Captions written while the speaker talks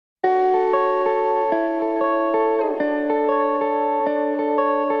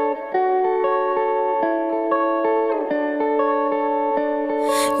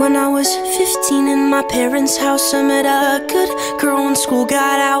15 in my parents' house, I met a good girl when school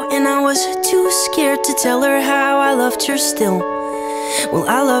got out, and I was too scared to tell her how I loved her still. Well,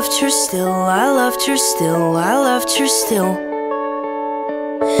 I loved her still, I loved her still, I loved her still.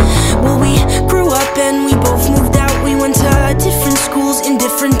 Well, we grew up and we both moved out. We went to different schools in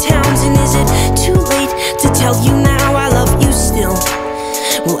different towns. And is it too late to tell you now I love you still?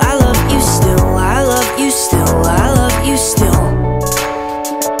 Well, I love you still, I love you still, I love you still.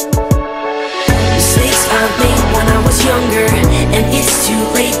 Mistakes I made when I was younger, and it's too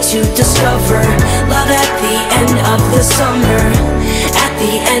late to discover love at the end of the summer, at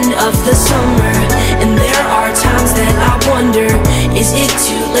the end of the summer. And there are times that I wonder, is it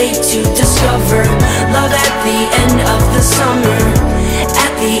too late to discover love at the end of the summer,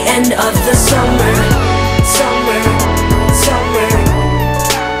 at the end of the summer, summer, summer.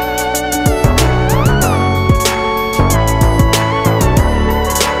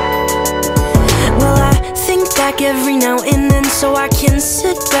 Every now and then, so I can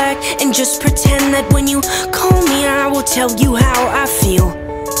sit back and just pretend that when you call me I will tell you how I feel.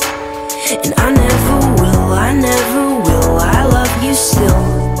 And I never will, I never will. I love you still,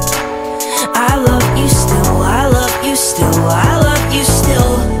 I love you still, I love you still, I love you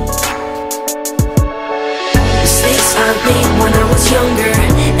still. Mistakes I made when I was younger,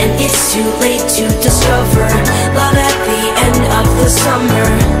 and it's too late to discover love at the end of the summer,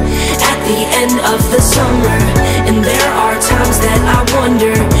 at the end of the summer. And there are times that I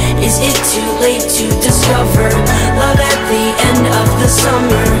wonder, is it too late to discover love at the end of the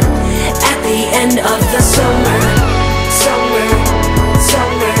summer, at the end of the summer, summer,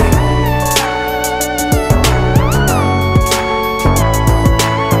 summer.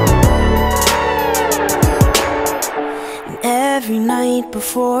 And every night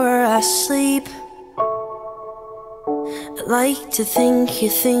before I sleep, I like to think you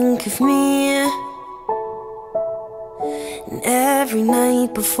think of me. And every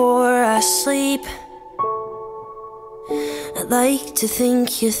night before I sleep, I like to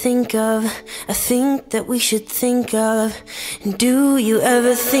think you think of, I think that we should think of. And do you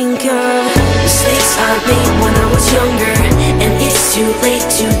ever think of mistakes I made when I was younger, and it's too late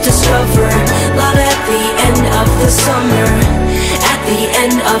to discover love at the end of the summer, at the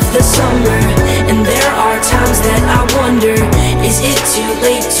end of the summer. And there are times that I wonder, is it too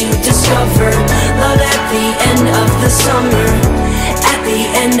late to discover love at the end of the summer, at the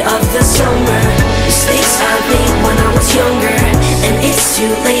end of the summer. Mistakes I made when I was younger, and it's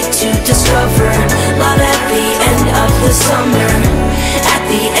too late to discover love at the end of the summer, at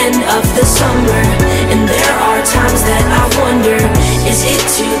the end of the summer. And there are times that I wonder, is it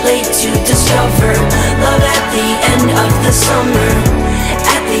too late to discover love at the end of the summer,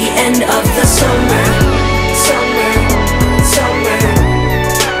 at the end of the summer.